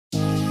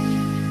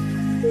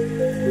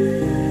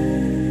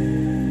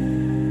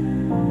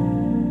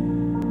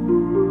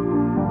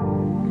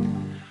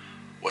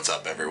What's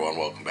up, everyone?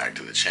 Welcome back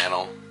to the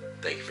channel.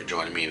 Thank you for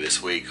joining me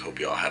this week. Hope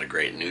you all had a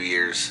great New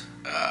Year's.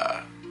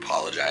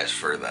 Apologize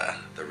for the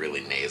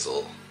really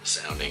nasal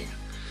sounding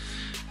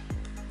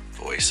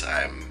voice.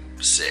 I'm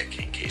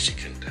sick, in case you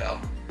couldn't tell.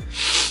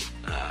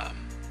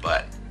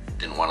 But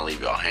didn't want to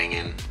leave you all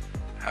hanging.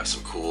 Have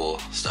some cool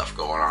stuff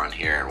going on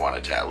here and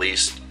wanted to at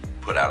least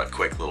put out a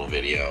quick little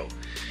video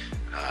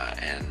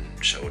and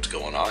show what's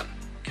going on,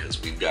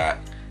 because we've got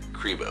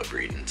Cribo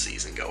breeding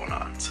season going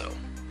on. So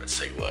let's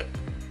take a look.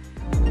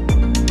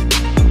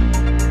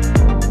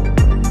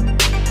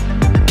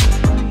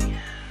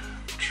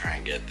 Try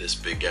and get this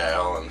big guy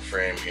all in the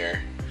frame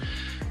here.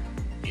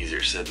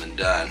 Easier said than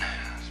done.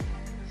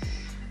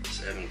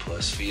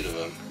 7+ feet of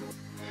him.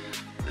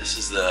 This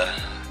is the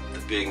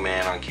big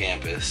man on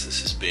campus.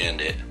 This is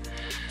Bandit,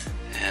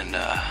 and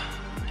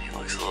he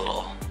looks a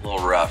little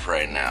rough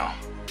right now.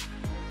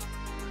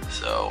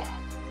 So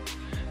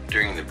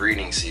during the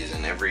breeding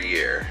season every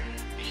year,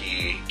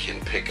 he can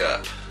pick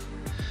up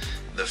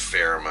the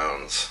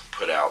pheromones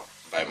put out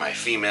by my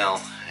female,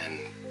 and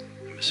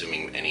I'm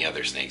assuming any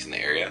other snakes in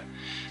the area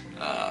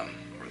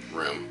or the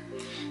room,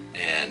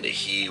 and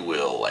he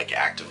will like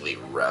actively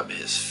rub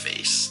his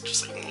face,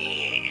 just like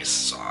you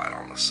saw it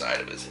on the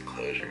side of his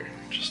enclosure,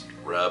 just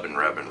rub and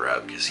rub and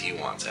rub, because he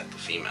wants at the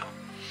female.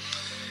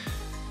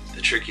 The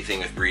tricky thing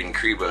with breeding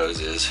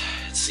Cribos is,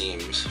 it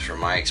seems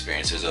from my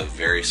experience, there's a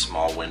very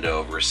small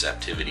window of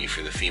receptivity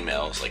for the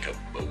females, like a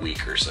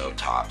week or so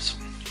tops.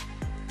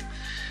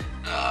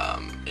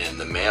 And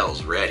the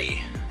male's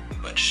ready,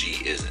 but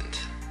she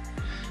isn't.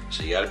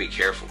 So you got to be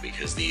careful,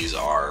 because these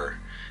are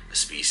a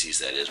species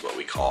that is what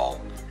we call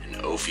an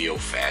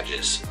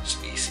ophiophagous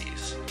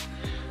species.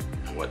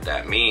 And what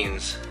that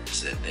means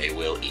is that they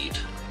will eat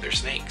other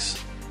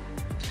snakes.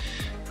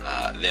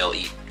 They'll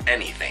eat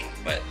anything,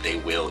 but they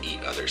will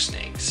eat other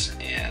snakes.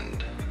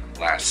 And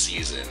last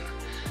season,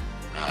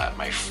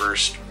 my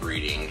first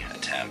breeding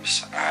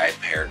attempts, I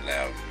paired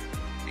them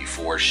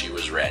before she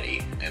was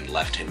ready and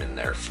left him in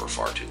there for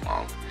far too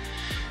long.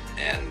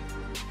 And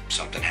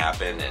something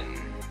happened,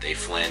 and they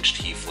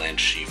flinched, he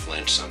flinched, she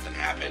flinched, something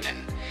happened,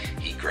 and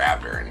he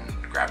grabbed her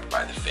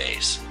by the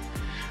face.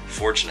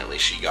 Fortunately,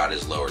 she got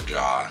his lower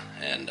jaw,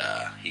 and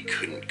he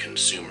couldn't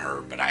consume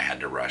her, but I had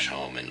to rush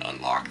home and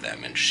unlock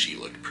them, and she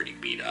looked pretty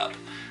beat up.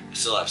 I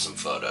still have some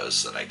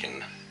photos that I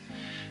can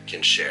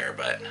share,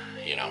 but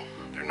you know,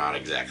 they're not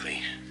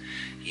exactly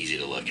easy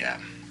to look at.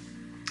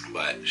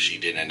 But she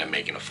did end up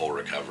making a full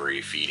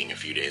recovery, feeding a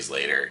few days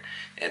later,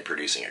 and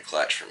producing a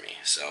clutch for me.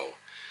 So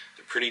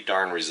they're pretty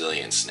darn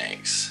resilient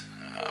snakes.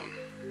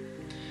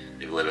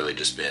 They've literally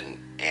just been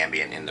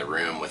ambient in the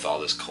room with all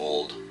this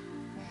cold,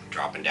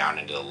 dropping down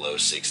into the low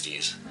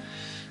 60s,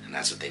 and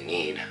that's what they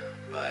need.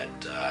 But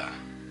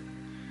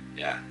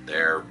yeah,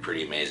 they're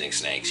pretty amazing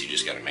snakes. You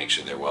just got to make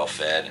sure they're well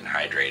fed and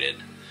hydrated.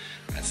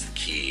 That's the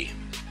key.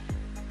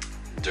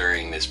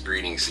 During this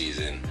breeding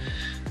season,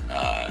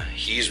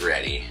 he's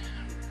ready,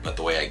 but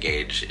the way I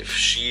gauge if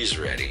she's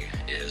ready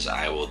is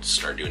I will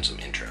start doing some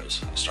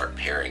intros. I'll start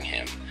pairing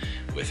him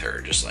with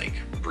her, just like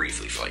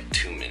briefly for like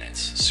 2 minutes,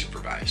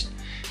 supervised.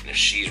 And if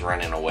she's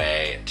running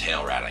away and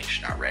tail rattling,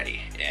 she's not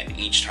ready. And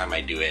each time I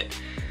do it,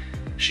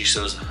 she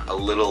shows a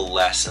little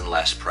less and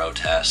less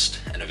protest,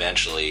 and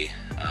eventually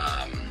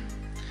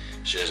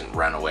she doesn't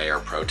run away or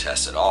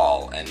protest at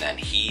all. And then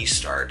he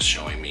starts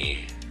showing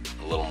me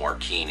a little more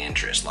keen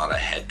interest, a lot of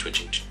head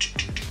twitching,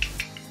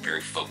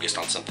 very focused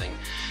on something.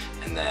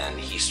 And then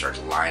he starts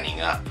lining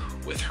up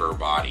with her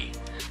body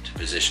to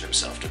position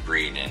himself to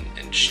breed,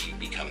 and she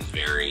becomes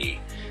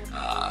very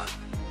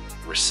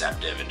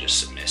receptive and just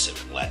submissive,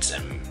 and lets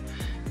him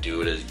do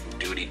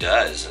what he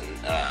does.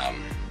 And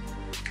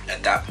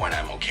at that point,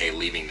 I'm okay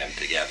leaving them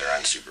together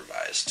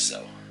unsupervised.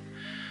 So,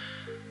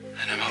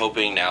 and I'm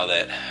hoping now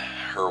that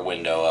her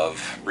window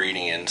of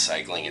breeding and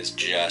cycling is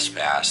just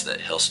past,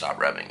 that he'll stop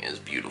rubbing his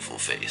beautiful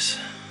face,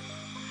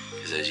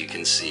 because as you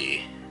can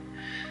see,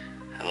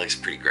 it looks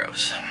pretty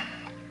gross.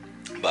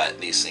 But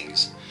these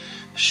things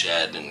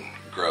shed and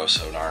grow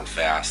so darn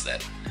fast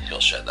that he'll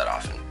shed that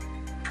off in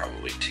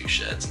probably 2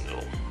 sheds, and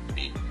it'll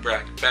be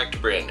back to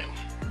brand new.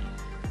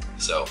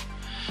 So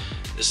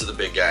this is the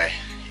big guy.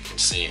 You can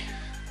see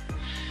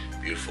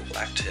beautiful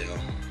black tail,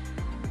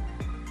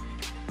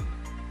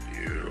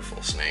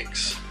 beautiful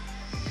snakes,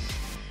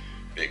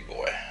 big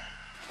boy.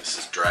 This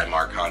is dry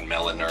Marcon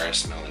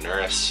Melanurus.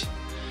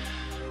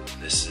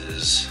 This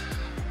is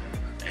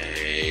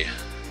a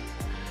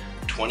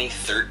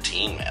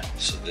 2013 male,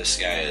 so this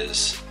guy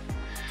is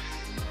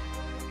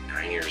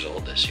 9 years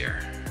old this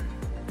year.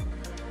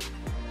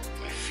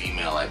 My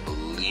female, I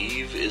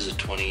believe, is a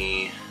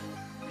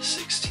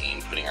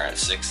 2016, putting her at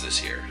 6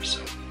 this year.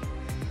 So,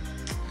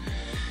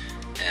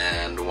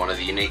 and one of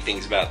the unique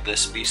things about this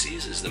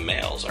species is the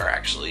males are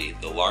actually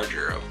the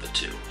larger of the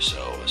two.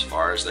 So as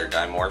far as their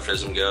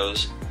dimorphism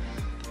goes,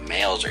 the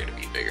males are going to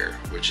be bigger,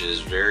 which is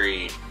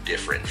very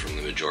different from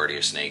the majority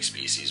of snake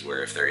species,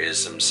 where if there is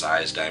some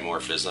size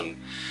dimorphism,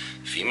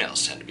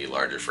 females tend to be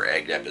larger for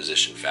egg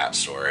deposition, fat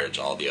storage,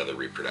 all the other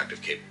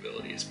reproductive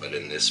capabilities. But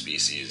in this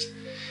species,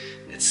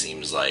 it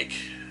seems like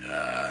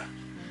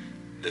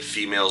the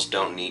females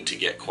don't need to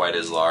get quite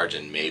as large,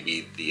 and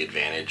maybe the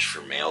advantage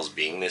for males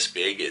being this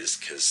big is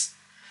because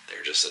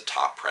they're just a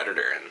top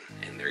predator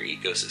in their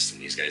ecosystem.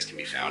 These guys can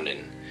be found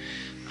in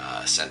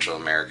Central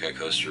America,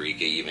 Costa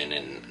Rica, even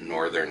in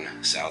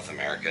northern South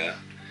America.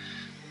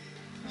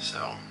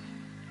 So,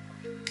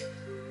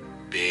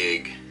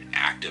 big,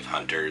 active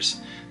hunters.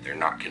 They're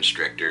not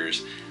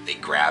constrictors. They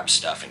grab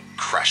stuff and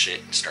crush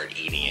it and start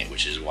eating it,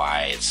 which is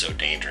why it's so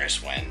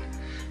dangerous when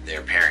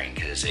they're pairing,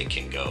 because it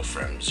can go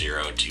from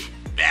 0 to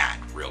bad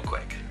real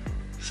quick.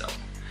 So,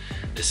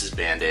 this is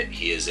Bandit.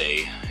 He is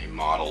a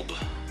mottled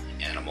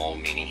animal,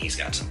 meaning he's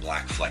got some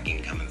black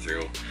flecking coming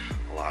through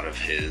a lot of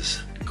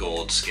his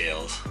gold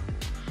scales.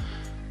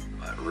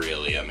 But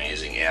really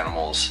amazing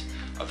animals.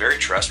 A very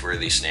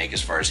trustworthy snake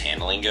as far as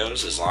handling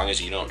goes. As long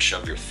as you don't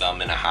shove your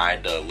thumb in a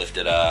hide to lift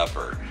it up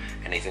or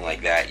anything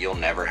like that, you'll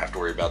never have to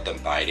worry about them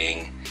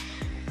biting.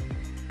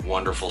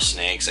 Wonderful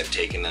snakes. I've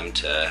taken them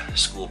to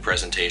school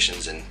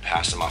presentations and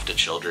passed them off to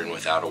children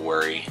without a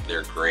worry.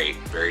 They're great,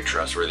 very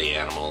trustworthy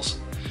animals.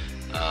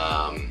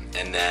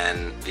 And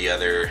then the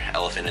other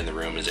elephant in the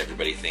room is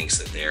everybody thinks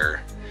that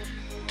they're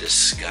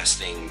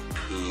disgusting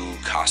poo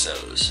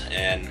cassos,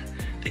 and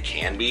they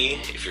can be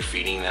if you're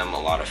feeding them a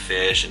lot of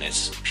fish and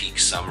it's peak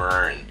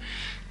summer and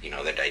you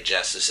know their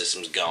digestive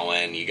system's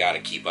going. You got to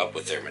keep up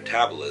with their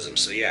metabolism.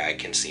 So yeah, it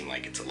can seem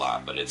like it's a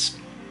lot, but it's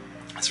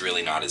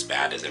really not as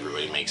bad as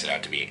everybody makes it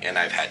out to be. And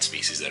I've had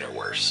species that are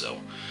worse, so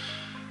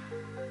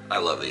I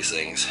love these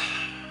things.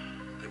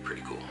 They're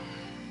pretty cool.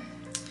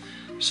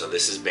 So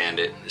this is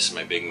Bandit. This is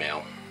my big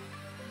male.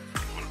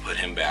 I'm gonna put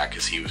him back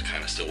because he was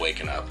kind of still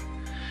waking up.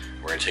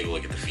 We're gonna take a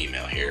look at the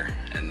female here,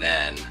 and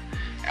then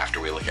after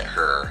we look at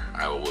her,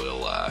 I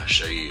will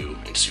show you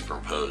and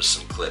superimpose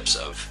some clips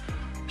of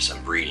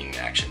some breeding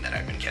action that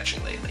I've been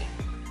catching lately.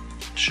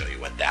 Show you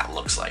what that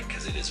looks like,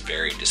 because it is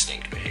very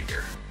distinct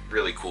behavior.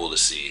 Really cool to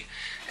see.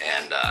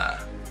 And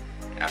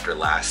after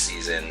last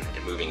season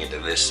and moving into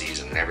this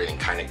season and everything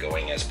kind of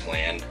going as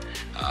planned,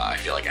 I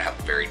feel like I have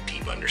a very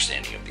deep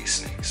understanding of these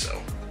snakes.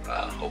 So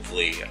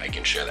hopefully I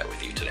can share that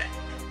with you today.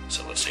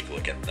 So let's take a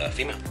look at the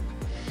female.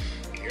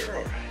 You're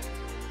all right.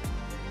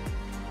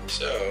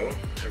 So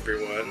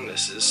everyone,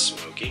 this is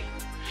Smokey.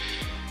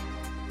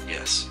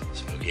 Yes,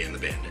 Smokey and the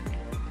Bandit.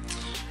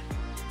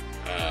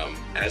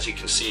 As you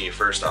can see,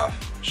 first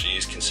off,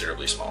 she's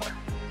considerably smaller.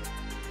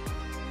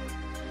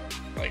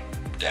 Like,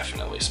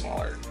 definitely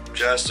smaller.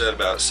 Just at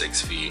about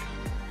 6 feet.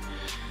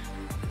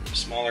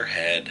 Smaller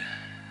head.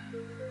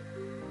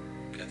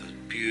 Got those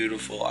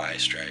beautiful eye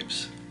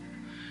stripes.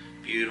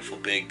 Beautiful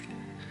big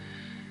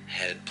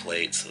head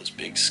plates, those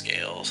big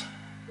scales.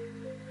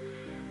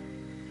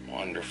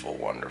 Wonderful,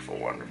 wonderful,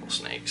 wonderful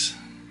snakes.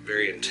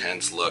 Very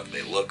intense look.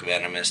 They look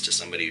venomous to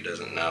somebody who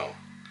doesn't know.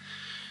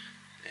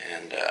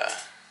 And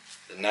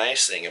the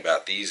nice thing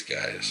about these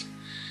guys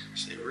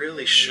is they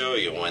really show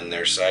you when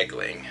they're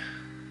cycling.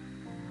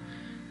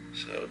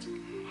 So it's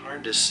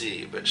hard to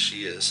see, but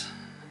she is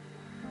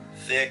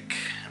thick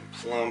and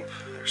plump.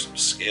 There's some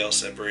scale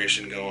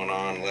separation going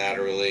on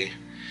laterally.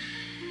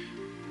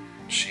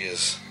 She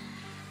has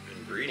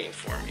been breeding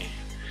for me.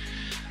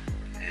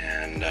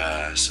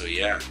 And so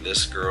yeah,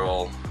 this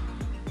girl,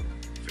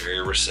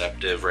 very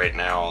receptive right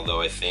now,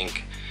 although I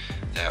think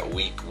that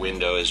week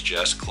window is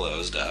just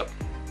closed up.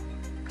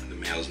 The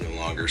male's no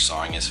longer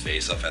sawing his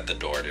face off at the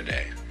door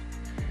today.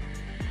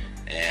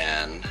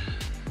 And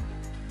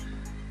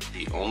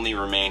the only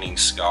remaining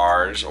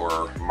scars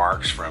or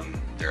marks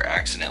from their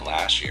accident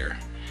last year,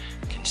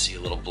 you can see a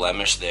little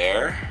blemish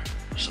there,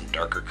 some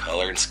darker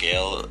color and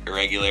scale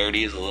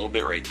irregularities a little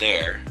bit right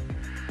there.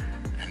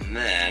 And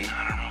then,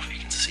 I don't know if you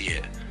can see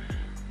it,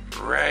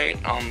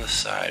 right on the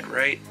side,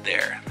 right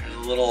there, there's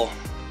a little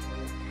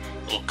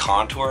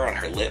contour on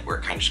her lip where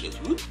it kind of just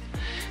goes whoop,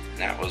 and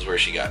that was where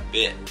she got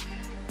bit.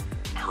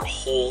 Her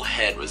whole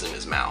head was in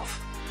his mouth.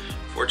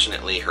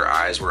 Fortunately, her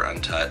eyes were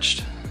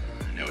untouched,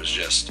 and it was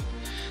just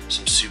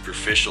some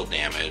superficial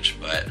damage,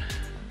 but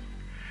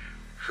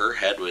her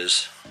head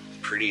was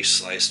pretty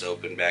sliced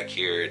open back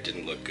here. It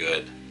didn't look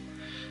good,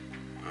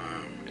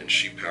 and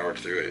she powered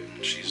through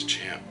it. She's a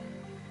champ.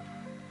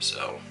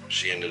 So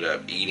she ended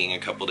up eating a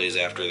couple days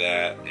after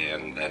that,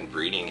 and then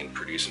breeding and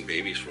producing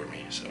babies for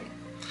me. So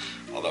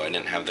although I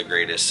didn't have the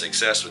greatest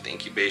success with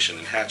incubation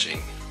and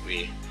hatching,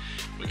 we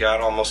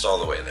got almost all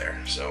the way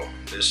there. So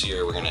this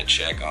year we're gonna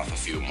check off a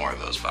few more of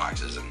those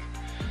boxes and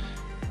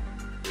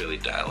really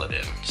dial it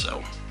in.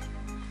 So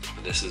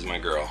this is my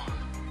girl.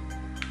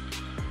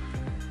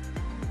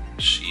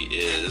 She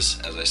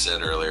is, as I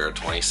said earlier, a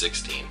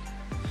 2016.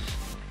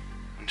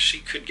 And she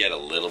could get a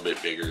little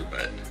bit bigger,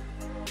 but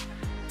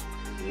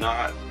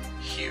not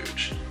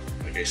huge.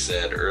 Like I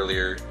said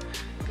earlier,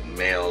 the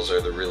males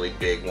are the really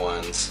big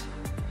ones.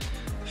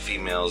 The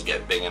females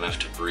get big enough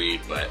to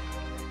breed, but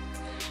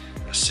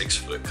a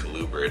 6-foot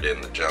colubrid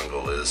in the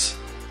jungle is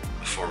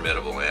a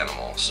formidable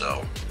animal.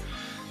 So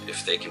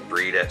if they can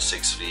breed at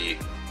 6 feet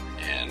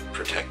and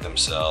protect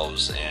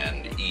themselves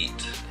and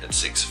eat at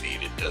 6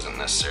 feet, it doesn't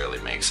necessarily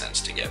make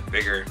sense to get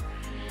bigger.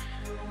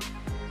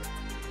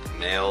 The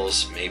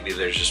males, maybe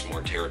there's just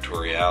more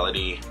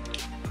territoriality.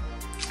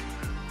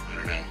 I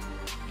don't know.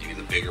 Maybe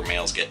the bigger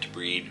males get to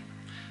breed,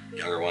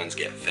 younger ones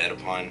get fed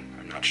upon.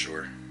 I'm not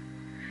sure.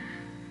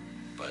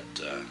 But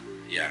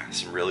yeah,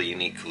 some really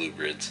unique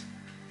colubrids.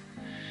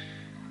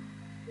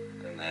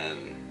 And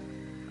then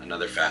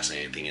another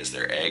fascinating thing is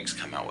their eggs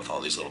come out with all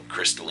these little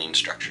crystalline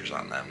structures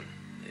on them.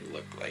 They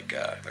look like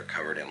they're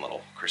covered in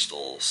little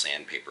crystal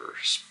sandpaper,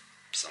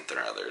 something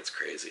or other. It's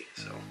crazy.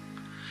 So,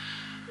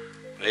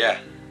 but yeah,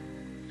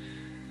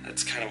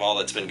 that's kind of all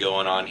that's been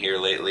going on here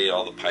lately.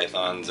 All the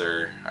pythons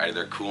are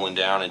either cooling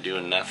down and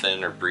doing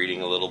nothing or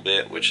breeding a little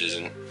bit, which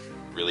isn't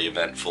really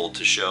eventful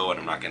to show, and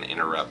I'm not going to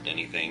interrupt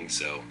anything.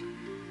 So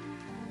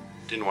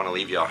didn't want to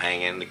leave y'all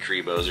hanging. The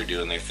Cribos are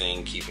doing their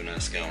thing, keeping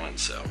us going,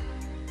 so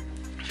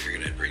I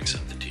figured I'd bring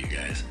something to you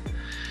guys.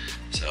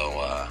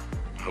 So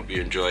hope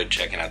you enjoyed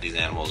checking out these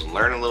animals and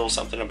learn a little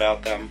something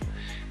about them.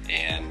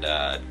 And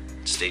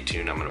stay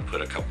tuned. I'm going to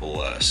put a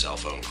couple cell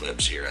phone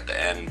clips here at the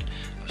end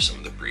of some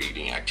of the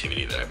breeding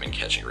activity that I've been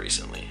catching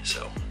recently.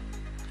 So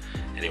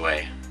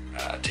anyway,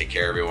 take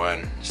care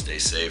everyone, stay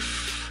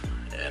safe,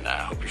 and I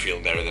hope you're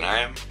feeling better than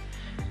I am,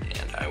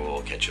 and I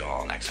will catch you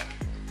all next time.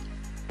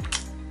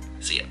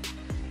 See ya.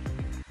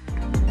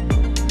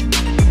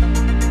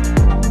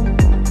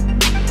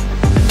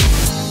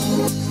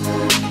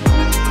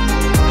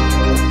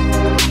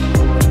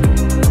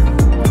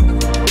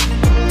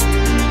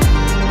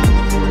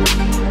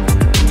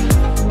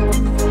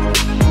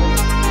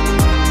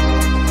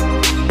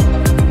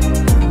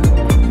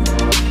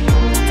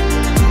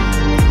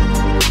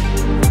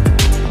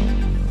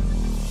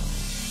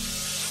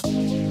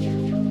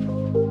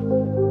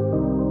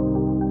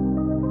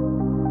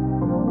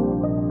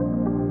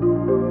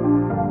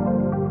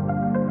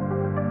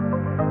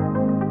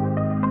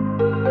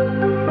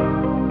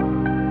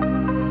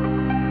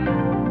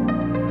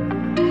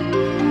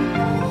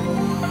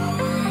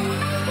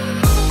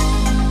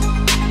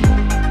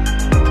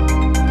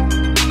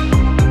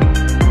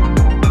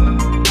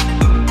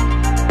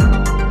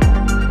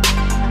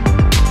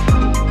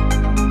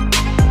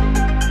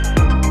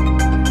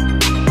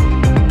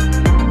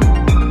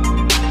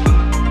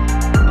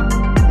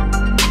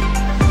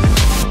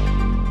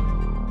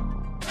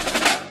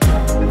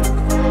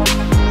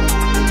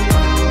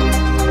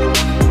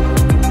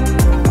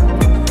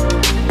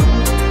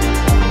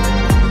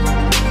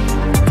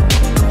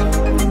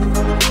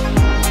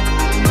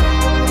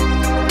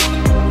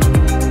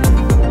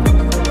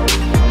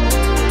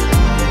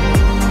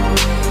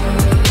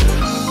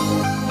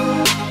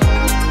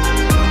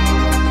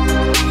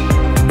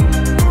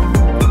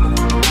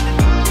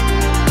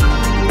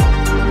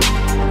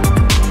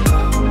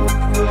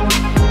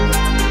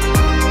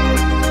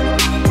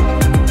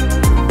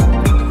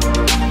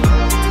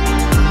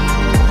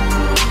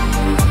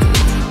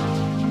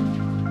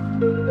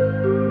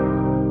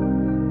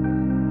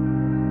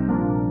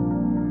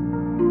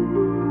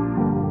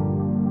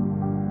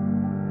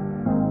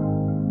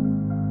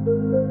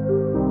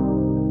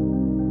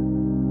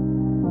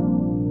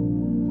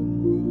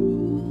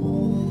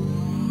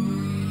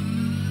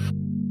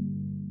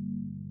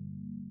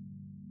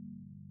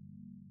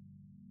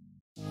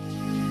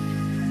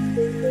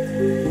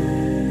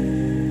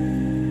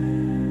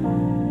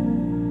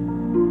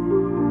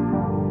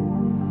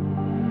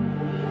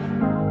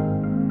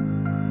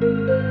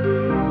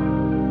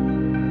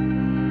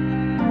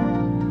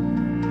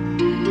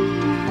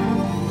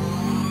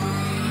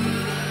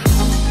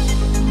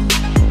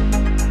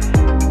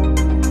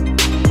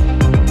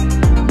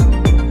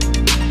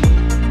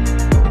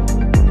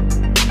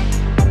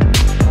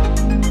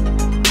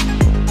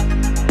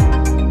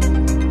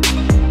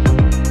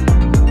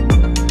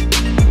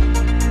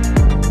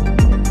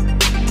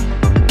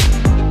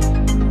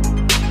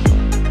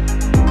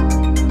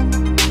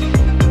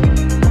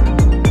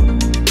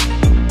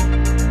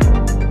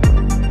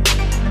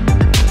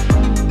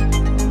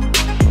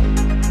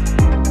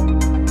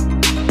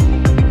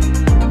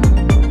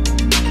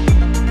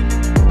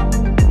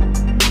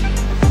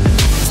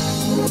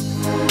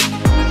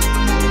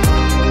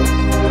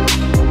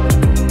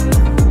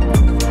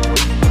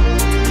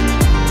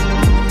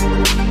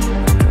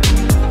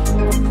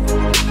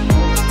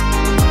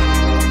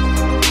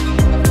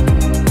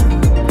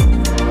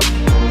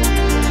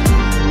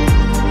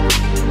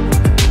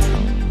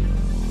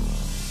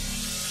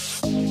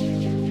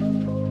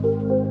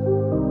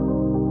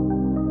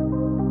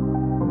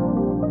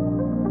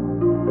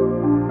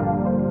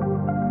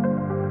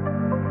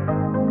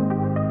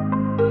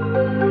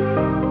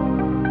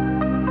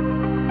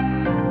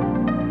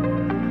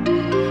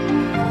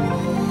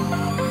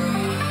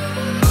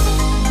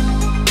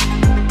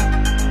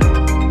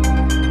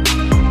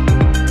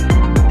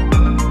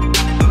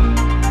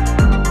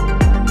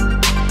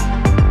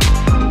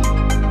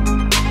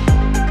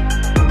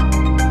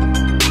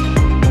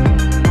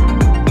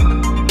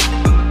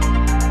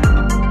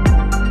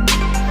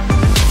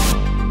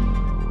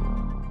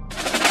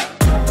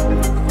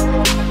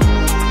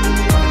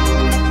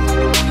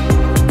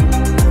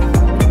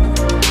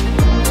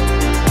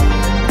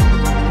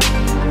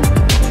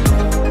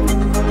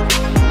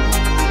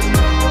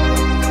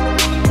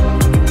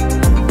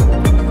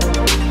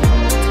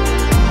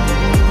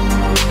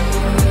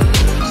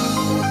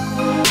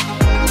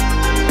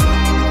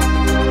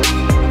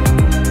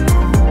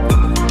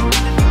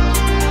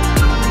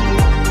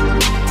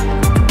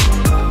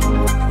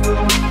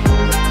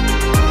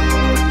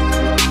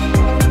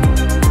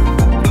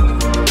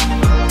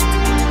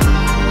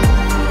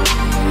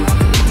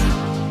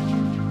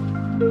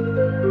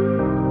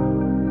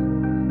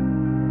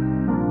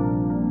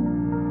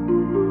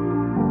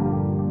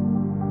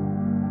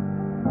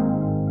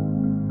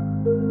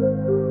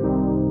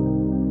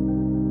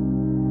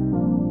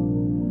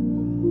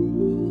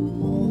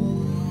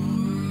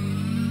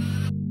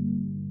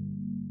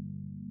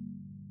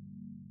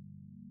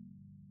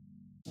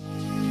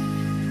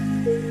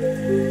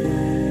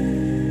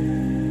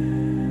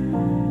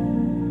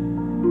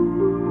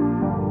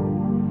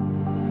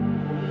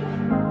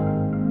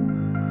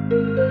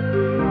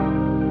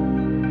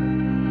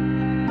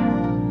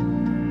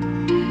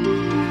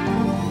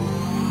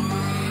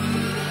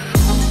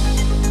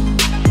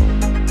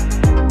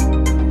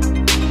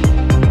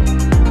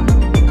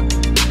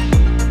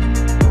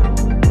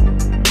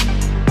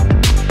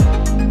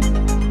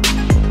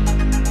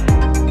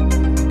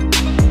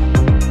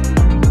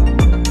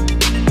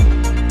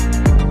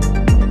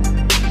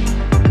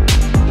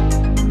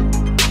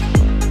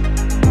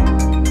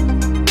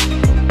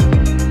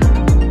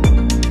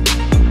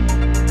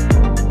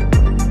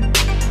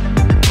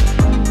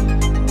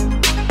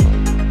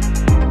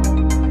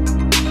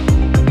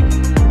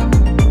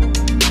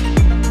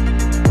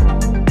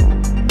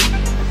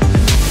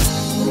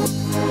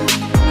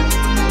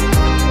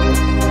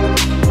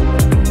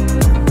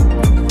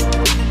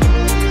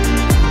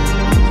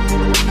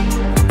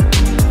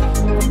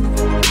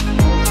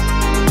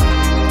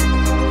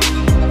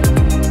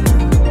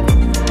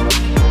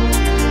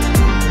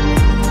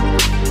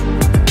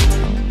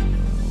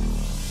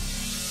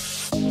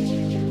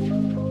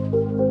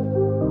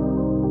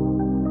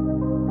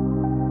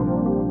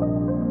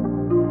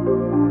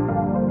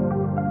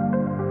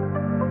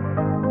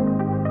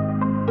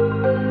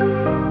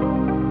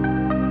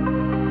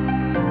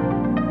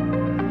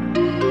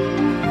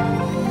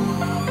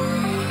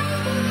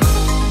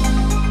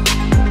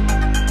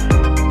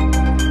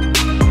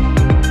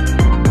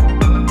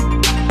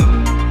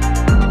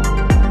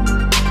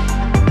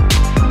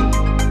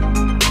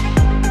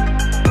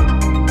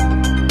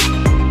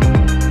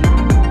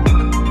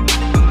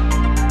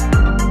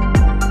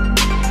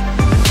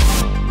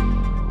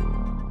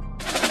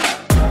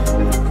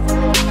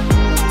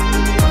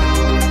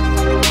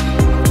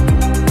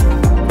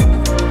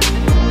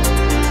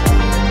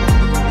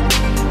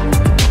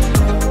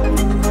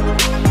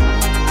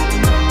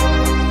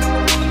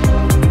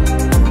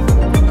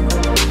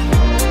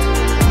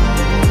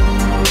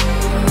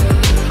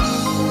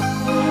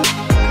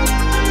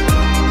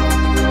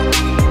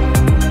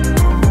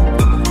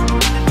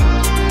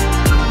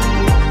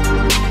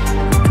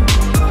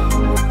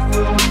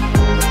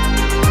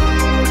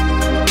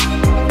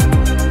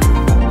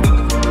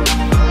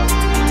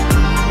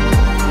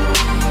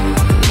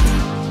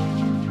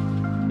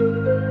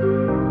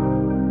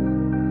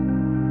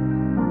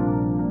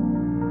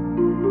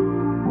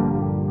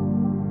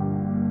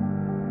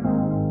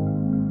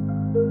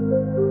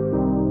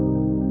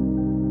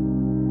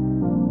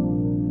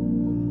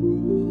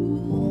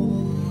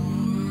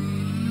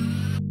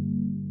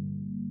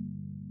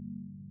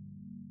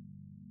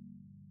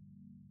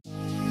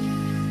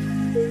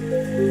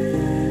 you.